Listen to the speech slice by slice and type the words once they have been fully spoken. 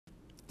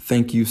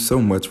Thank you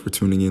so much for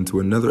tuning in to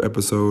another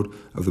episode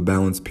of the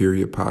Balance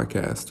Period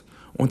podcast.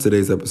 On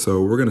today's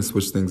episode, we're going to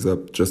switch things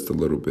up just a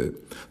little bit.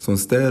 So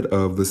instead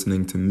of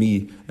listening to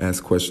me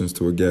ask questions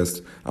to a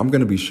guest, I'm going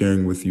to be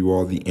sharing with you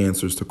all the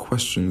answers to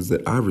questions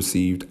that I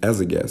received as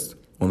a guest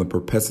on the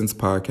Perpessence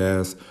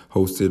podcast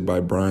hosted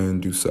by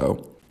Brian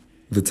Dussault.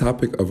 The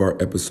topic of our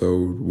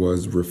episode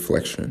was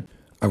reflection.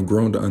 I've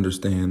grown to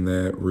understand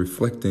that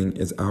reflecting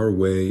is our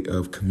way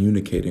of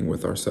communicating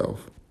with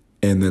ourselves,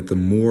 and that the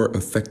more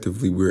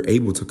effectively we're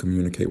able to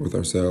communicate with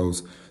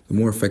ourselves, the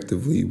more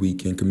effectively we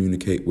can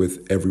communicate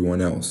with everyone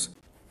else.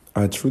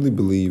 I truly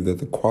believe that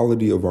the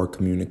quality of our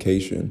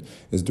communication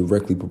is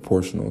directly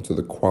proportional to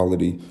the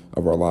quality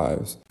of our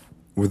lives.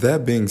 With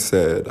that being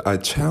said, I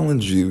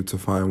challenge you to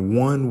find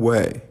one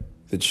way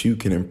that you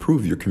can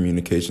improve your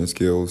communication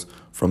skills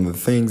from the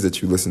things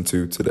that you listen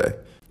to today.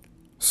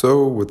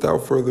 So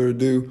without further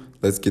ado,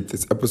 let's get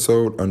this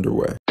episode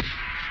underway.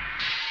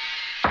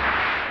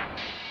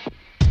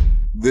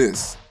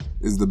 This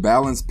is the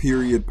Balance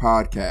Period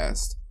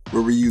podcast,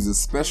 where we use a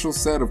special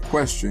set of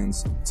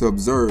questions to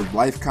observe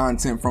life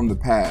content from the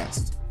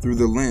past through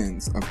the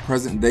lens of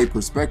present-day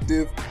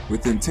perspective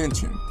with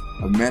intention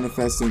of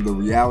manifesting the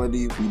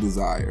reality we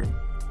desire.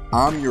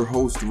 I'm your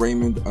host,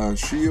 Raymond,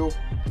 Achille.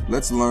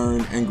 Let's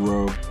learn and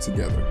grow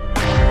together.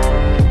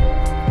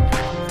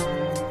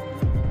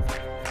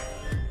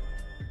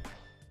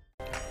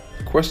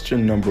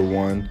 Question number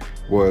 1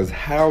 was,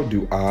 how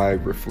do I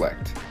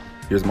reflect?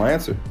 Here's my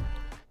answer.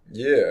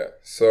 Yeah,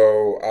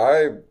 so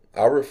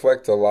I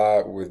reflect a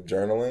lot with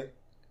journaling.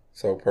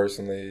 So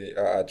personally,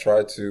 I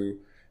try to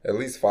at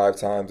least 5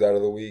 times out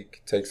of the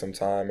week take some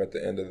time at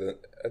the end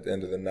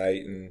of the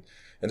night and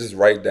just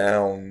write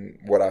down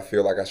what I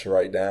feel like I should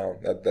write down.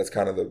 That's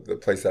kind of the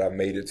place that I've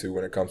made it to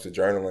when it comes to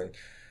journaling.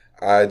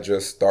 I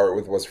just start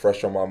with what's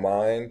fresh on my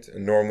mind,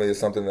 and normally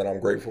it's something that I'm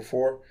grateful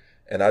for,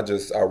 and I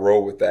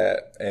roll with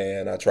that,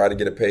 and I try to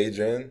get a page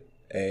in.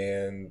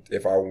 And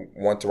if I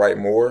want to write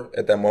more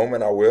at that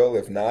moment, I will.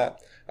 If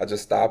not, I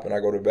just stop and I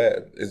go to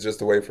bed. It's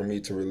just a way for me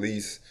to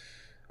release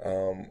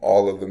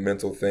all of the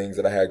mental things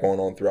that I had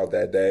going on throughout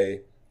that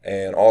day,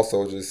 and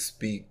also just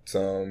speak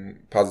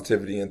some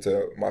positivity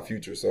into my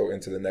future, so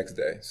into the next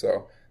day.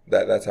 So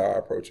that's how I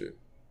approach it.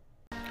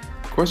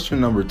 Question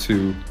number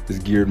 2 is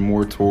geared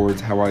more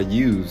towards how I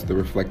use the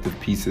reflective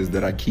pieces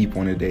that I keep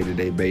on a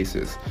day-to-day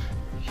basis.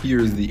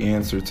 Here's the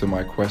answer to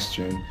my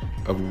question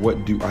of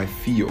what do I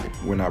feel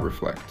when I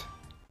reflect?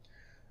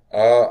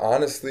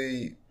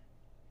 Honestly,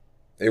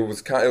 it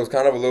was kind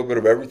of a little bit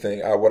of everything.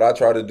 What I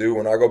try to do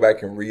when I go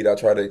back and read, I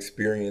try to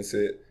experience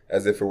it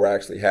as if it were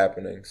actually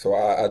happening. So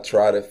I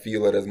try to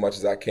feel it as much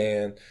as I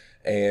can.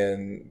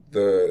 And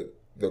the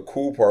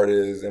cool part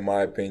is, in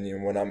my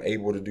opinion, when I'm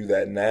able to do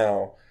that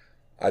now,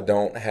 I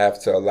don't have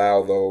to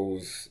allow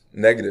those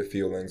negative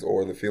feelings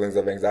or the feelings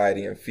of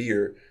anxiety and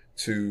fear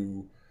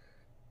to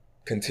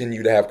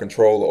continue to have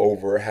control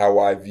over how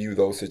I view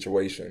those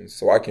situations.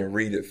 So I can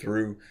read it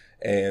through,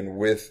 and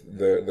with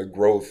the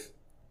growth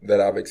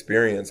that I've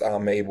experienced,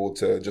 I'm able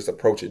to just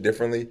approach it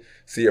differently,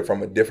 see it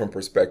from a different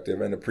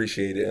perspective, and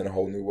appreciate it in a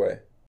whole new way.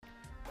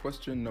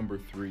 Question number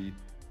 3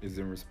 is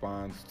in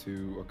response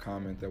to a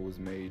comment that was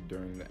made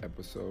during the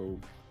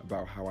episode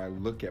about how I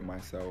look at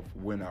myself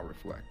when I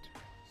reflect.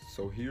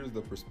 So here's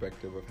the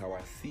perspective of how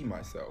I see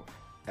myself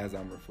as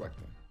I'm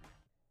reflecting.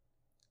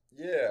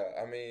 Yeah,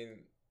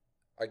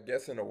 I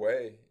guess in a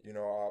way,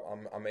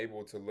 I'm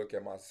able to look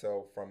at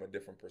myself from a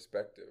different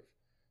perspective.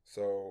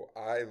 So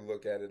I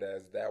look at it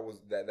as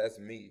that's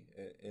me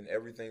in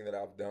everything that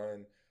I've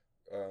done,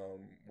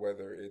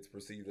 whether it's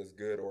perceived as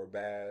good or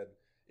bad.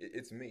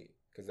 It's me,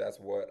 because that's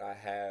what I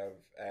have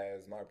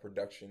as my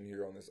production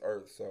here on this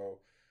earth. So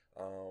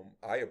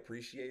I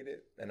appreciate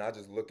it, and I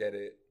just look at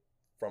it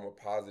from a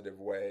positive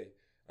way,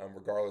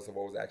 regardless of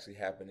what was actually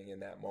happening in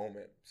that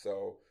moment.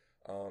 So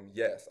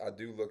yes, I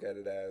do look at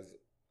it as,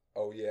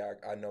 oh yeah,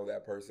 I know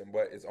that person,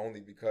 but it's only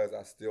because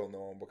I still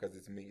know him, because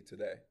it's me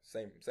today.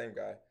 Same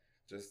guy,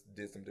 just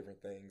did some different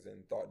things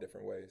and thought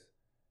different ways.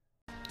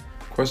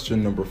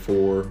 Question number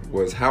 4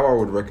 was how I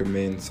would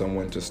recommend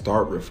someone to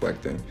start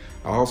reflecting.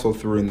 I also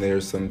threw in there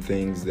some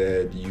things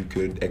that you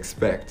could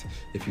expect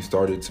if you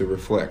started to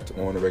reflect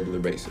on a regular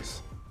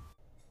basis.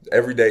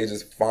 Every day,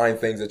 just find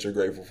things that you're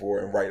grateful for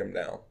and write them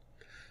down.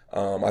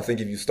 I think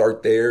if you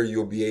start there,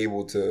 you'll be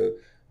able to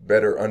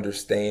better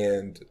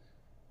understand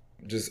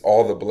just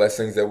all the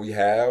blessings that we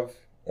have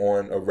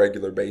on a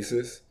regular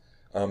basis.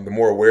 The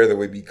more aware that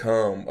we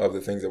become of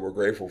the things that we're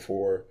grateful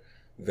for,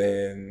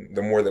 then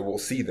the more that we'll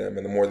see them.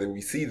 And the more that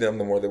we see them,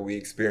 the more that we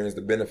experience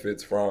the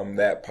benefits from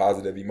that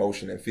positive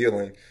emotion and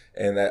feeling.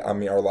 And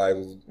our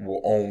lives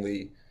will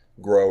only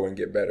grow and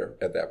get better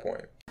at that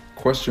point.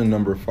 Question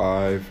number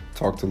 5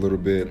 talked a little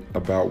bit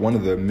about one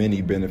of the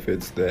many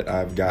benefits that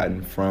I've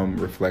gotten from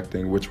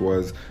reflecting, which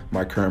was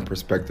my current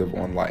perspective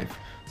on life.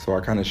 So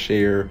I kind of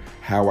share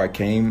how I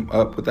came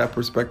up with that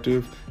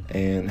perspective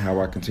and how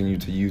I continue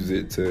to use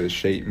it to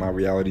shape my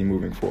reality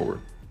moving forward.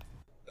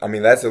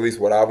 That's at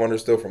least what I've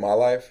understood from my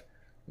life,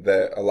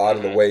 that a lot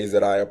of the ways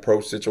that I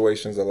approach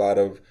situations, a lot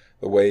of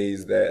the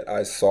ways that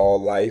I saw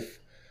life,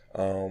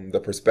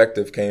 the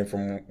perspective came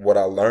from what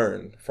I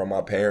learned from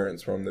my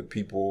parents, from the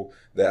people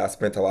that I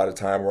spent a lot of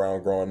time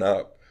around growing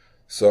up.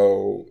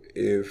 So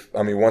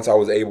once I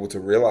was able to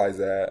realize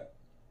that,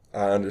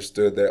 I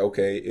understood that,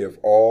 okay, if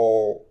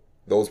all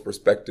those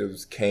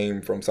perspectives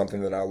came from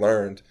something that I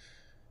learned,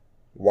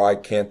 why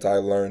can't I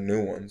learn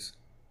new ones?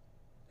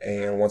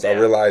 And once I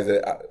realized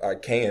that I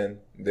can,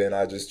 then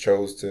I just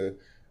chose to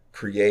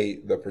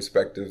create the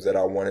perspectives that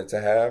I wanted to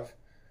have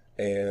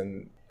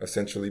and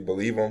essentially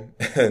believe them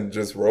and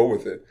just roll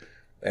with it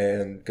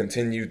and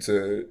continue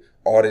to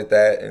audit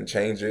that and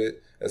change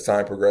it as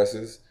time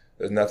progresses.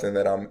 There's nothing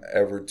that I'm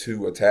ever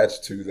too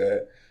attached to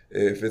that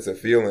if it's a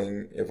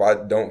feeling, if I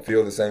don't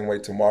feel the same way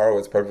tomorrow,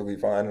 it's perfectly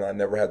fine and I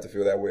never have to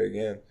feel that way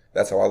again.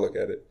 That's how I look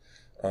at it.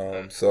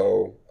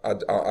 So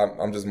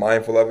I'm just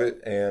mindful of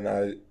it, and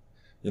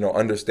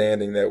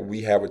understanding that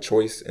we have a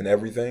choice in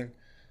everything,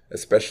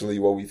 especially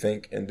what we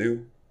think and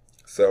do.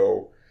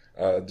 So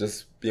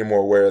just being more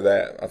aware of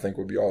that, I think,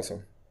 would be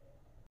awesome.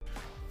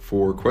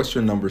 For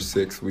question number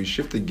 6, we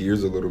shifted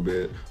gears a little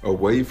bit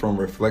away from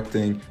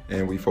reflecting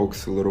and we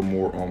focused a little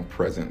more on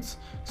presence.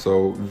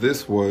 So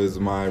this was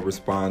my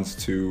response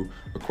to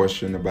a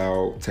question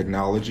about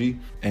technology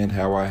and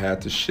how I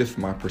had to shift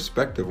my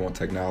perspective on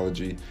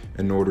technology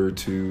in order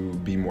to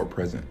be more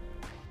present.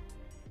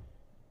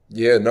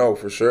 Yeah, no,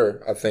 for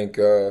sure. I think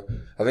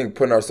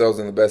putting ourselves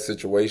in the best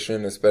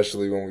situation,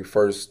 especially when we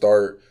first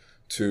start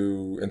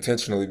to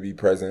intentionally be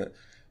present,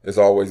 is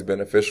always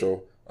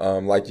beneficial.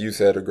 Like you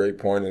said, a great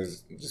point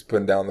is just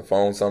putting down the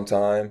phone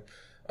sometime.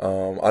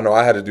 I know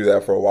I had to do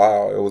that for a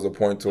while. It was a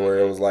point to where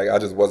it was like I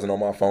just wasn't on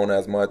my phone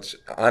as much.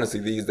 Honestly,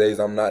 these days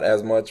I'm not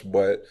as much,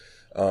 but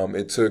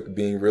it took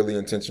being really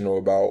intentional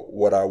about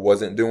what I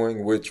wasn't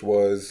doing, which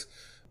was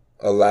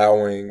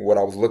allowing what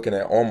I was looking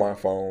at on my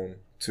phone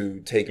to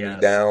take me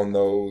down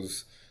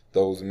those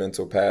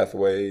mental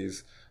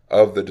pathways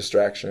of the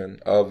distraction,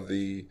 of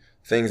the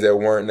things that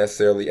weren't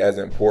necessarily as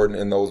important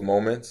in those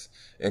moments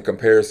in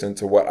comparison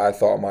to what I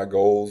thought my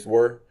goals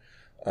were.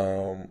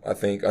 I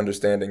think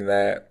understanding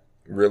that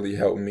really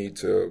helped me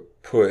to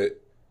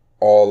put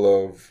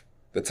all of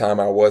the time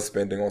I was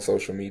spending on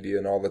social media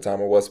and all the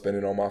time I was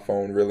spending on my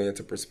phone really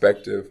into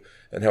perspective,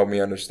 and helped me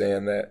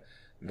understand that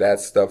that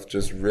stuff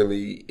just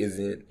really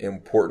isn't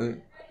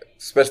important,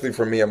 especially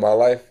for me in my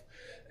life.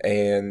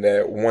 And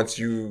that once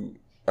you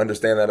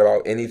understand that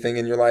about anything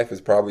in your life, it's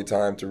probably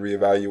time to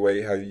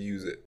reevaluate how you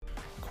use it.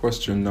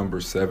 Question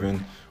number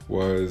 7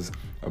 was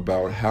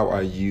about how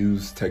I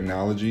use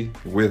technology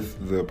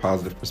with the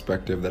positive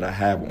perspective that I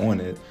have on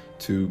it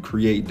to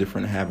create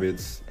different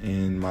habits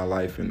in my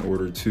life in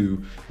order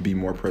to be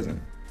more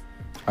present.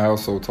 I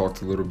also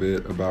talked a little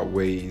bit about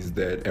ways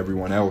that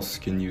everyone else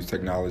can use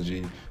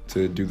technology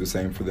to do the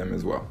same for them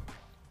as well.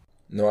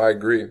 No, I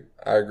agree.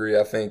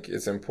 I think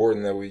it's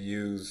important that we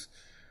use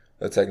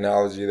the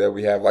technology that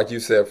we have, like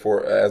you said,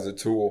 as a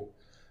tool.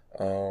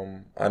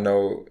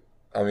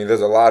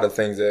 There's a lot of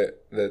things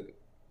that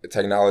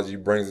technology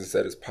brings us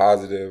that is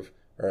positive,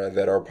 or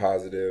that are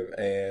positive.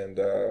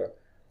 And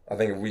I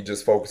think if we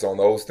just focus on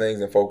those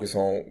things and focus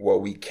on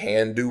what we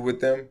can do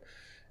with them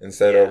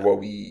instead of what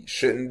we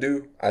shouldn't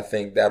do, I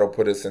think that'll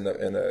put us in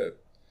a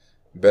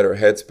better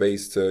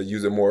headspace to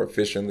use it more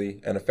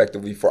efficiently and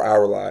effectively for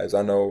our lives.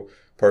 I know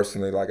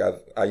personally, like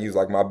I use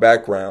like my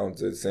background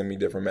to send me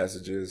different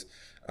messages.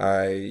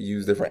 I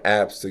use different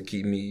apps to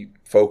keep me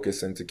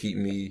focused and to keep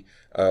me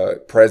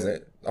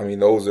present. I mean,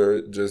 those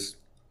are just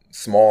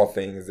small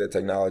things that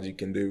technology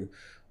can do.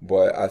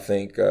 But I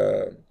think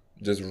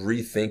just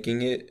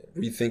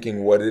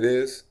rethinking what it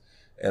is,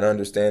 and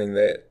understanding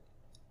that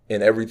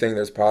in everything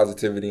there's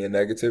positivity and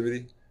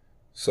negativity.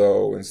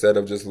 So instead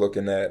of just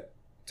looking at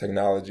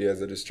technology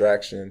as a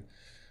distraction,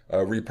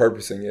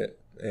 repurposing it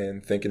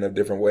and thinking of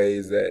different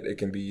ways that it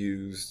can be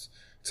used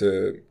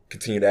to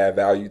continue to add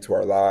value to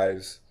our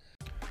lives.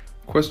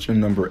 Question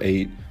number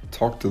 8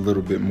 talked a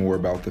little bit more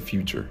about the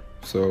future.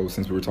 So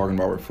since we were talking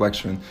about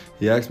reflection,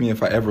 he asked me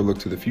if I ever look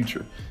to the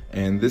future.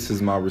 And this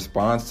is my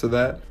response to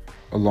that,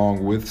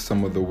 along with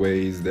some of the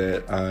ways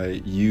that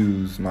I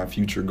use my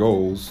future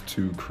goals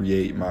to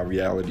create my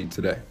reality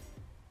today.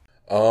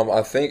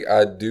 I think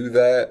I do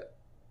that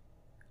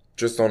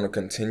just on a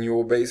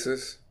continual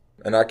basis,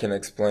 and I can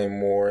explain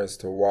more as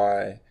to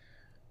why.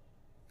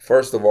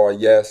 First of all,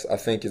 yes, I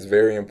think it's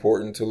very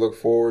important to look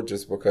forward,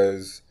 just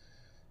because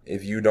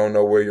if you don't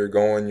know where you're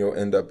going, you'll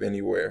end up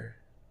anywhere.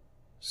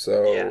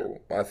 So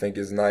I think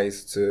it's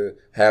nice to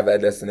have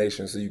that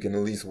destination so you can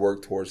at least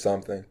work towards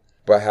something.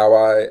 But how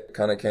I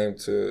kind of came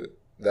to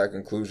that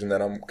conclusion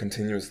that I'm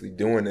continuously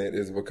doing it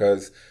is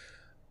because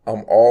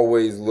I'm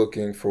always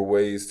looking for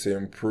ways to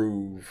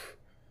improve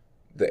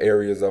the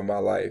areas of my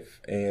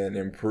life and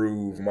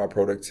improve my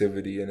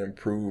productivity and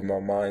improve my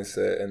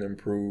mindset and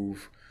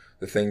improve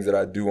the things that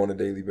I do on a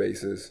daily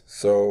basis.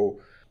 So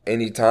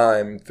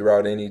anytime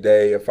throughout any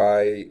day, if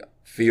I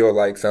feel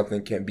like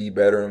something can be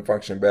better and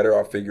function better,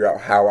 I'll figure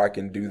out how I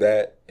can do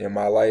that in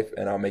my life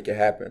and I'll make it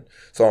happen.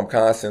 So I'm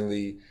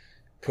constantly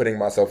putting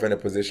myself in a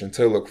position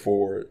to look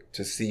forward,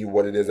 to see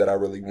what it is that I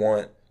really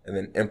want, and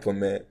then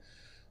implement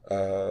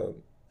the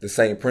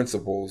same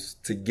principles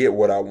to get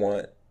what I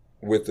want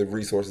with the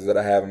resources that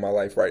I have in my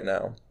life right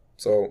now.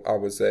 So I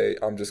would say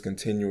I'm just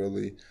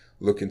continually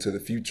looking to the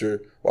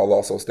future while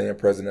also staying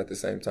present at the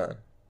same time.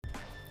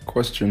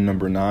 Question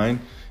number 9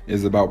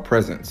 is about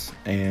presence,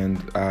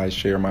 and I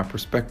share my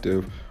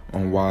perspective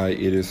on why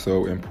it is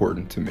so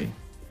important to me.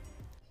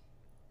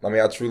 I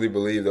mean, I truly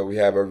believe that we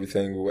have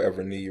everything we'll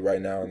ever need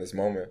right now in this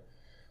moment.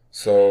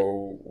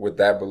 So with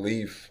that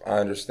belief, I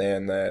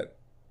understand that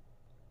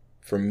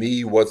for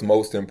me, what's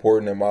most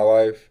important in my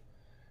life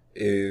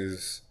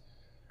is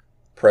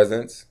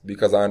presence,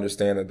 because I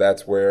understand that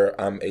that's where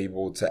I'm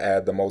able to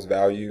add the most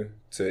value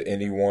to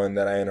anyone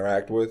that I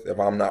interact with. If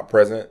I'm not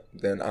present,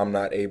 then I'm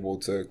not able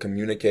to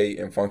communicate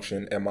and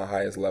function at my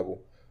highest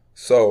level.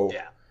 So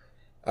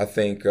I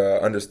think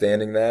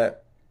understanding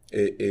that,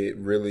 it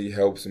really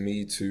helps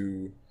me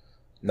to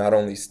not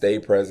only stay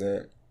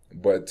present,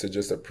 but to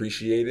just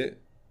appreciate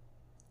it.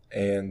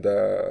 And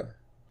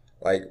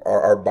like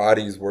our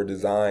bodies were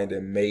designed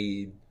and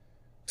made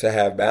to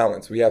have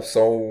balance. We have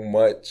so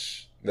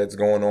much that's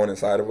going on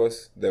inside of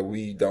us that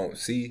we don't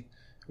see.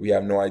 We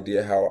have no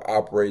idea how it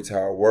operates,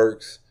 how it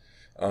works.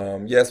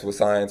 Yes, with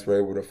science,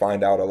 we're able to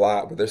find out a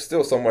lot, but there's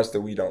still so much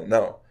that we don't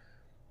know.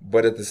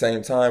 But at the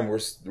same time,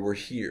 we're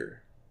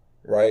here,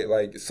 right?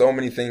 Like, so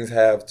many things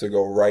have to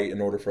go right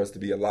in order for us to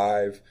be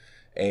alive,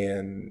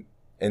 and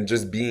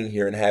just being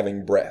here and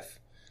having breath.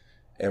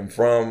 And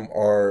from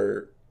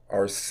our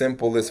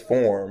simplest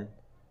form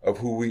of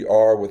who we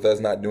are, with us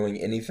not doing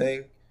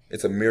anything,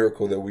 it's a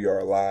miracle that we are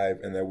alive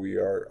and that we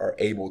are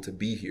able to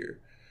be here.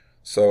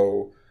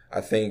 So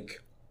I think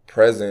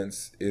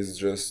presence is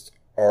just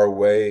our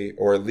way,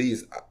 or at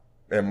least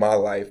in my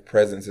life,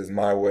 presence is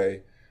my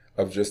way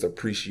of just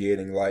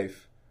appreciating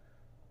life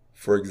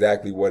for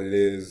exactly what it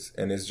is.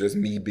 And it's just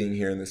me being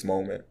here in this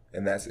moment.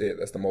 And that's it.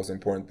 That's the most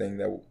important thing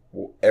that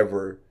will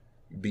ever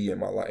be in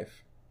my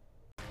life.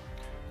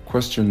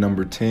 Question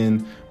number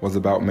 10 was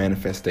about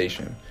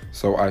manifestation.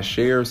 So I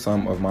share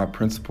some of my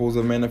principles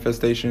of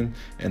manifestation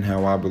and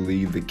how I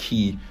believe the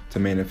key to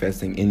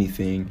manifesting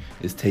anything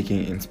is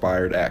taking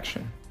inspired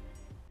action.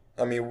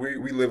 I mean,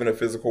 we live in a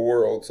physical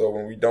world, so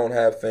when we don't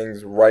have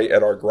things right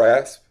at our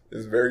grasp,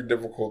 it's very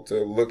difficult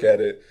to look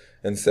at it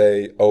and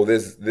say, oh,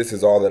 this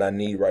is all that I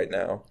need right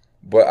now.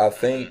 But I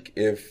think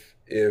if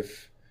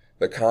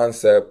the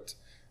concept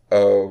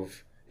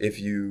of, if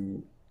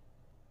you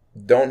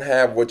don't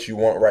have what you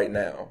want right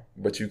now,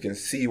 but you can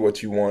see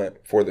what you want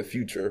for the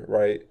future,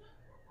 right?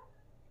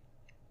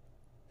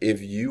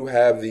 If you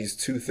have these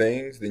two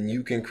things, then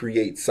you can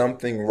create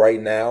something right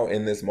now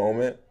in this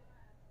moment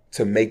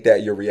to make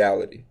that your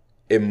reality.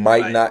 It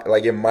might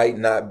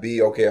not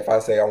be, okay, if I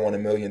say I want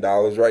 $1 million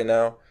right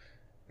now,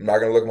 I'm not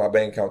going to look at my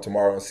bank account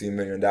tomorrow and see $1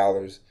 million.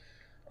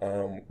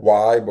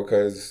 Why?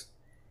 Because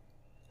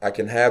I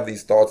can have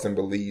these thoughts and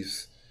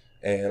beliefs,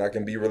 and I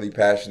can be really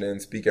passionate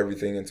and speak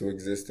everything into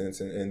existence,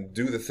 and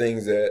do the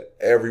things that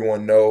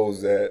everyone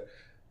knows that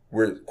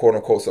we're quote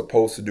unquote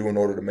supposed to do in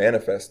order to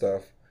manifest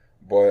stuff.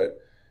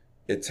 But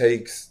it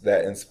takes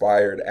that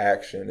inspired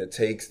action. It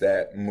takes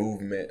that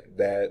movement,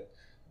 that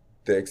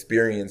the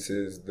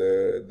experiences,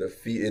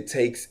 it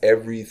takes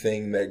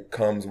everything that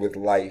comes with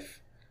life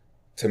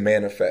to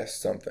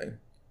manifest something.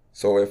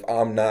 So if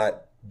I'm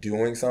not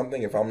doing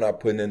something, if I'm not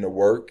putting in the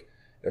work,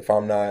 if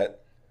I'm not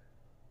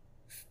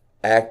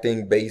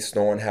acting based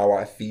on how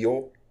I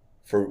feel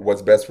for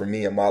what's best for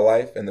me in my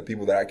life and the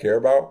people that I care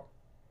about,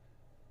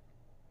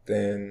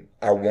 then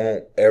I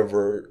won't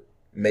ever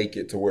make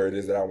it to where it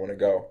is that I want to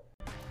go.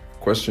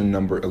 Question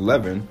number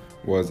 11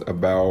 was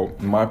about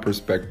my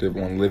perspective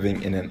on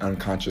living in an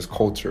unconscious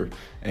culture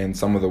and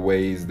some of the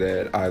ways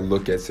that I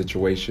look at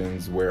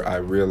situations where I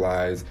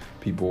realize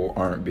people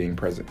aren't being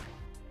present.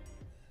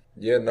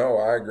 Yeah, no,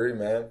 I agree,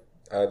 man.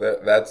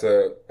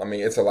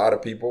 It's a lot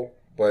of people,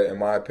 but in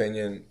my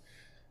opinion,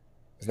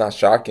 it's not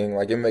shocking.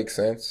 Like, it makes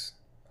sense.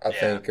 I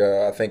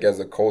think as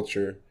a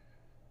culture,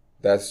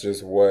 that's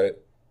just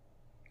what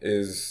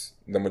is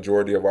the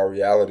majority of our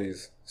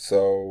realities.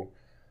 So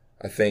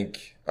I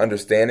think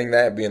understanding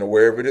that, being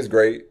aware of it is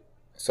great,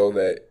 so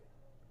that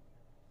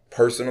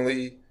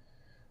personally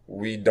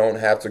we don't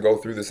have to go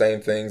through the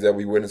same things that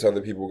we witness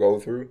other people go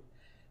through,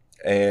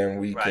 and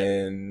we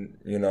can,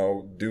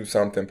 do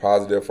something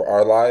positive for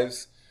our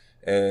lives.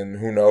 And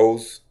who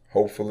knows,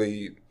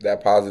 hopefully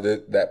that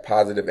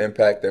positive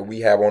impact that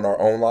we have on our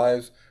own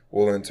lives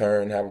will in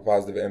turn have a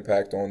positive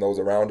impact on those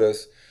around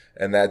us.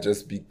 And that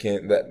just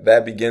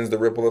that begins the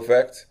ripple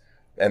effect.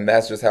 And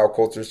that's just how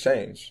cultures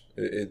change.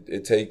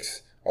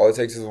 All it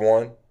takes is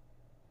one,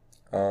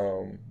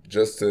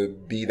 just to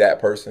be that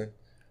person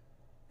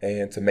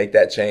and to make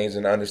that change,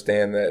 and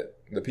understand that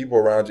the people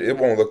around you, it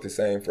won't look the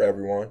same for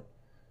everyone.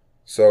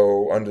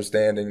 So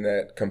understanding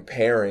that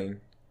comparing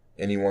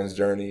anyone's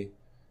journey,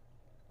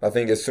 I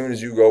think as soon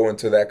as you go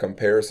into that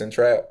comparison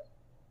trap,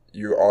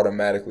 you're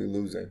automatically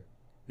losing.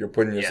 You're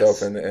putting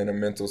yourself in a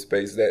mental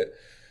space that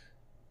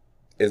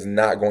is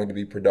not going to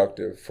be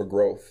productive for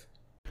growth.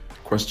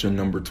 Question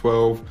number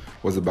 12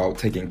 was about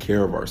taking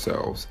care of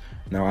ourselves.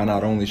 Now, I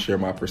not only share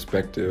my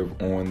perspective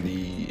on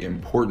the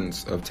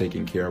importance of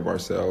taking care of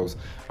ourselves,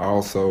 I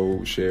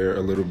also share a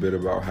little bit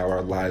about how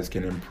our lives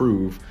can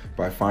improve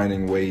by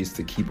finding ways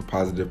to keep a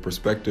positive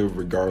perspective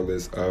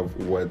regardless of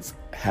what's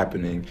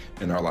happening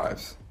in our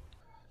lives.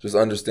 Just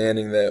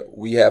understanding that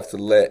we have to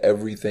let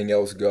everything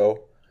else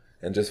go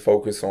and just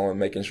focus on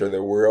making sure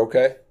that we're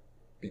okay.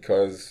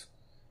 Because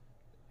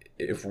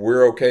if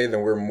we're okay,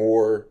 then we're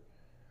more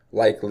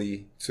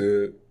likely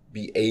to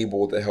be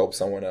able to help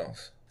someone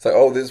else. It's like,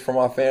 oh, this is for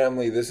my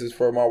family, this is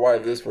for my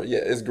wife, yeah,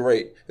 it's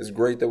great. It's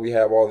great that we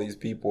have all these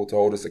people to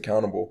hold us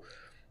accountable.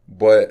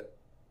 But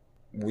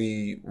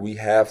we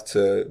have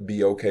to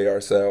be okay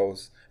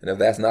ourselves. And if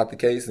that's not the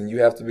case, then you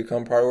have to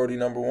become priority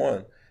number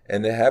one.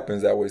 And it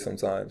happens that way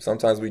sometimes.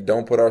 Sometimes we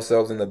don't put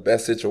ourselves in the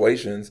best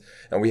situations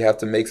and we have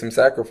to make some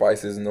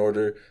sacrifices in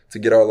order to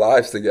get our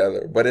lives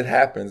together. But it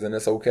happens and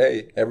it's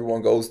okay.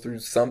 Everyone goes through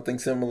something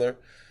similar.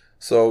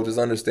 So just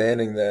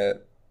understanding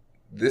that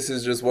this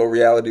is just what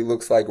reality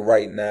looks like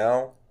right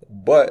now.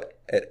 But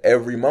at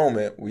every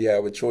moment, we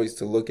have a choice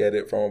to look at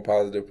it from a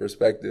positive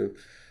perspective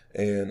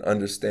and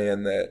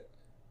understand that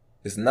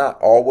it's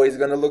not always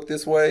going to look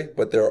this way,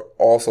 but there are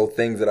also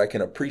things that I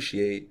can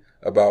appreciate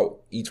about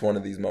each one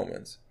of these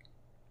moments.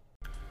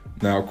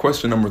 Now,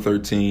 question number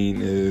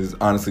 13 is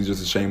honestly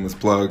just a shameless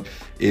plug.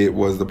 It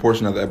was the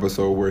portion of the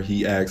episode where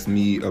he asked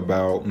me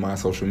about my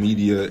social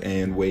media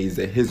and ways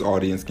that his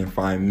audience can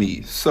find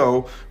me.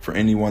 So for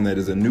anyone that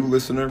is a new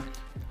listener,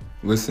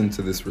 listen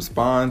to this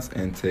response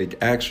and take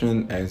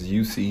action as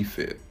you see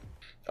fit.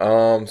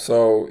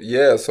 So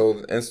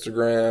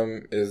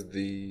Instagram is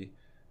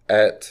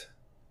at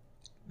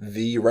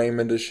the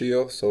Raymond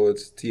Achille. So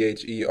it's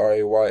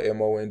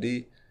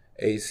TheRaymond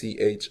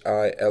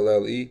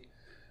Achille.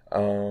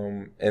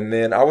 And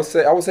then I would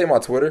say my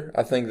Twitter.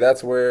 I think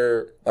that's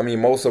where,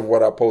 most of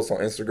what I post on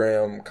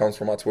Instagram comes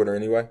from my Twitter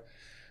anyway.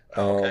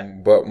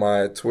 But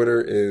my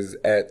Twitter is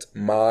at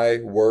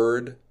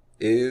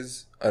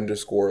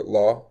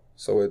mywordis_law.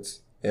 So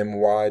it's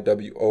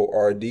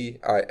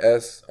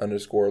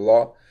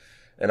MYWORDIS_law.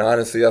 And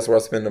honestly, that's where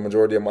I spend the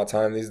majority of my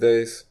time these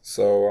days.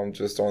 So I'm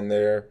just on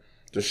there,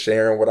 just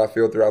sharing what I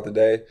feel throughout the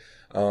day.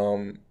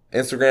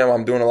 Instagram,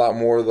 I'm doing a lot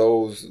more of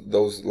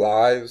those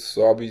lives.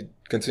 So I'll be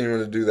continuing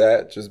to do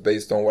that just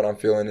based on what I'm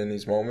feeling in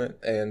each moment.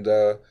 And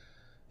I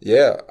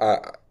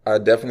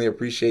definitely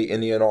appreciate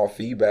any and all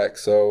feedback.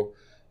 So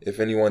if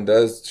anyone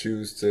does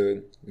choose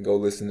to go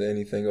listen to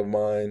anything of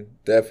mine,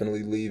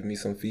 definitely leave me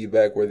some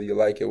feedback, whether you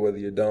like it, whether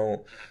you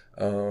don't.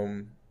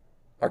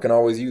 I can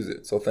always use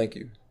it. So thank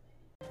you.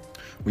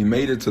 We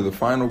made it to the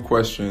final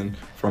question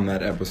from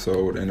that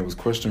episode, and it was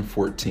question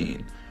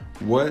 14.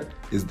 What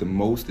is the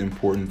most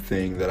important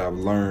thing that I've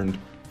learned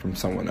from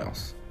someone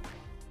else?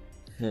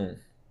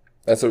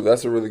 That's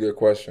a really good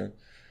question.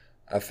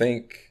 I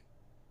think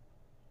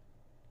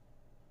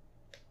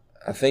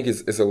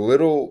it's a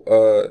little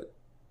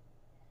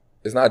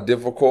it's not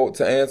difficult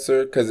to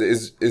answer because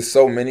it's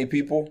so many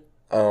people.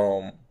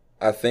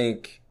 I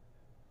think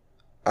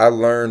I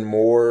learn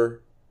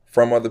more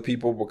from other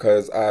people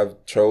because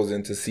I've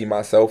chosen to see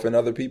myself in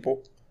other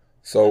people.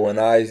 So when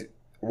I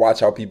watch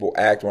how people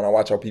act, when I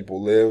watch how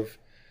people live,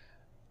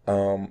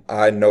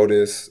 I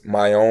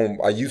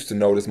used to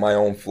notice my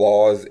own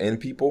flaws in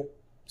people.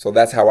 So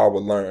that's how I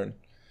would learn.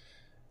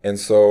 And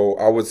so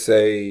I would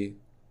say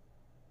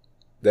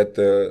that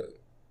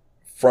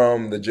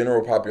from the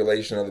general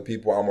population of the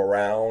people I'm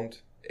around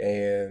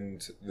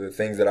and the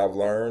things that I've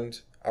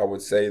learned, I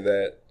would say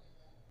that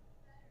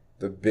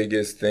the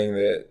biggest thing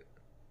that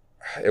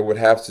it would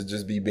have to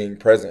just be being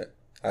present.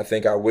 I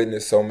think I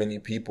witnessed so many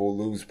people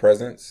lose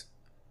presence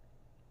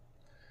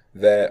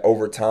that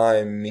over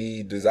time,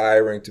 me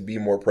desiring to be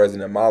more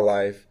present in my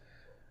life,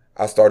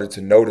 I started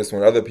to notice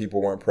when other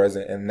people weren't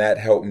present, and that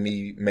helped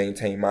me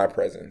maintain my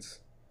presence.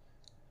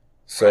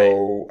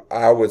 So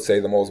right. I would say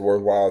the most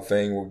worthwhile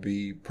thing would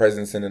be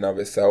presence in and of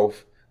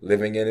itself,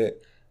 living in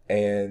it,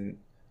 and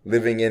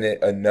living in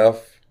it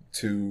enough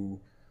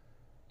to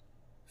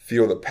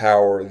feel the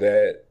power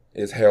that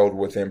is held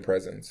within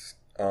presence.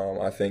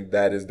 I think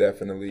that is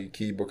definitely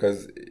key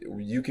because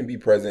you can be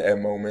present at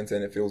moments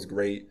and it feels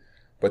great,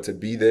 but to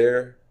be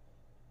there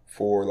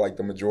for like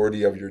the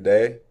majority of your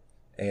day,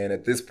 and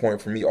at this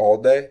point for me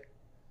all day,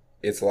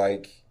 it's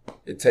like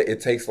it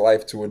takes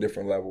life to a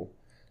different level.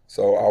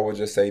 So I would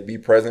just say be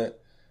present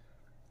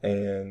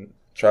and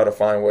try to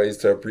find ways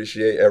to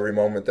appreciate every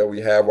moment that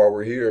we have while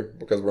we're here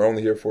because we're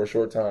only here for a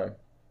short time.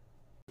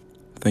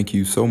 Thank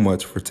you so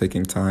much for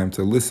taking time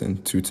to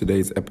listen to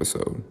today's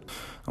episode.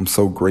 I'm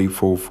so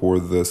grateful for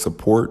the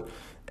support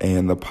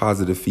and the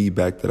positive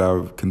feedback that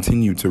I've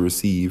continued to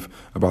receive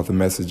about the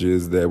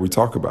messages that we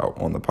talk about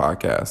on the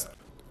podcast.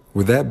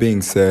 With that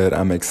being said,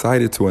 I'm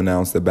excited to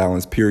announce that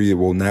Balance Period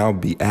will now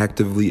be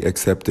actively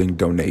accepting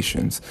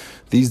donations.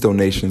 These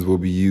donations will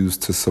be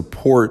used to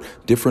support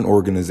different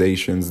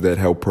organizations that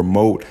help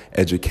promote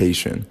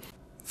education.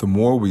 The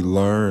more we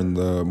learn,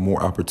 the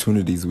more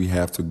opportunities we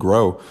have to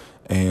grow.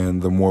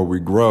 And the more we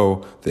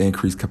grow, the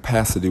increased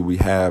capacity we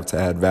have to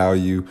add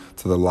value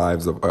to the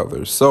lives of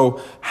others.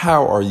 So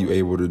how are you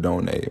able to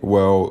donate?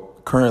 Well,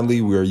 currently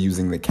we are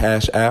using the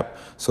Cash app.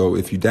 So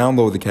if you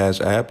download the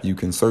Cash app, you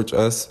can search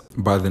us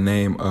by the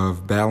name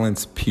of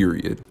Balance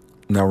Period.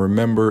 Now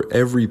remember,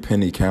 every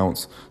penny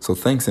counts. So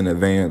thanks in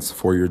advance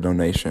for your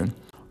donation.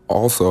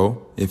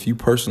 Also, if you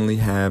personally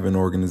have an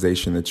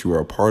organization that you are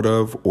a part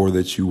of or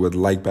that you would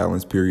like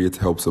Balance Period to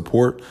help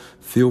support,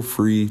 feel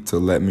free to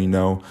let me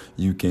know.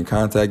 You can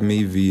contact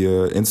me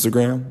via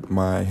Instagram.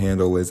 My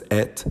handle is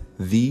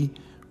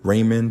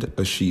 @the_Raymond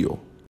Achille.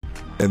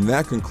 And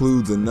that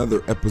concludes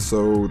another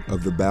episode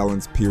of the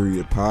Balance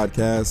Period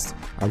podcast.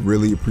 I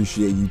really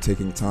appreciate you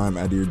taking time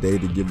out of your day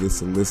to give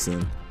this a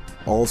listen.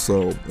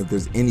 Also, if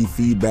there's any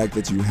feedback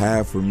that you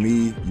have for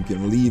me, you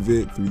can leave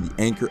it through the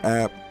Anchor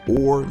app,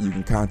 or you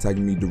can contact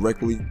me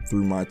directly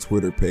through my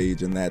Twitter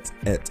page, and that's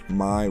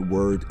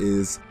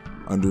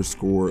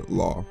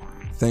 @mywordis_law.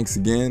 Thanks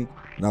again,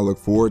 and I look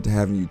forward to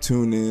having you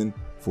tune in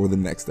for the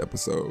next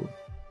episode.